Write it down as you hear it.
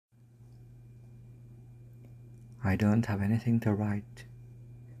I don't have anything to write,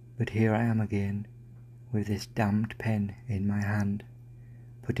 but here I am again, with this damned pen in my hand,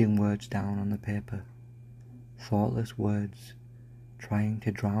 putting words down on the paper, thoughtless words, trying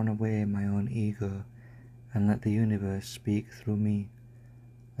to drown away my own ego and let the universe speak through me,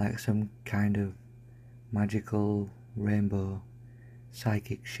 like some kind of magical rainbow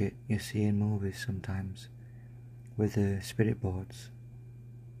psychic shit you see in movies sometimes, with the spirit boards.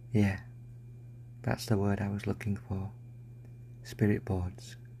 Yeah, that's the word I was looking for. Spirit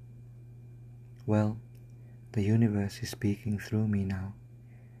boards. Well, the universe is speaking through me now,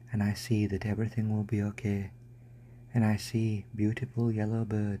 and I see that everything will be okay, and I see beautiful yellow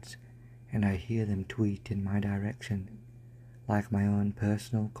birds, and I hear them tweet in my direction, like my own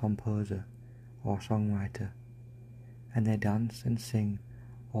personal composer or songwriter, and they dance and sing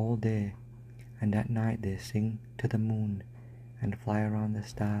all day, and at night they sing to the moon and fly around the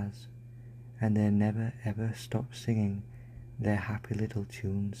stars, and they never ever stop singing their happy little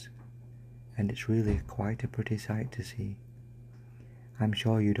tunes, and it's really quite a pretty sight to see. I'm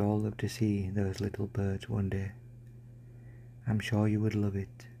sure you'd all love to see those little birds one day. I'm sure you would love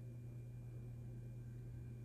it.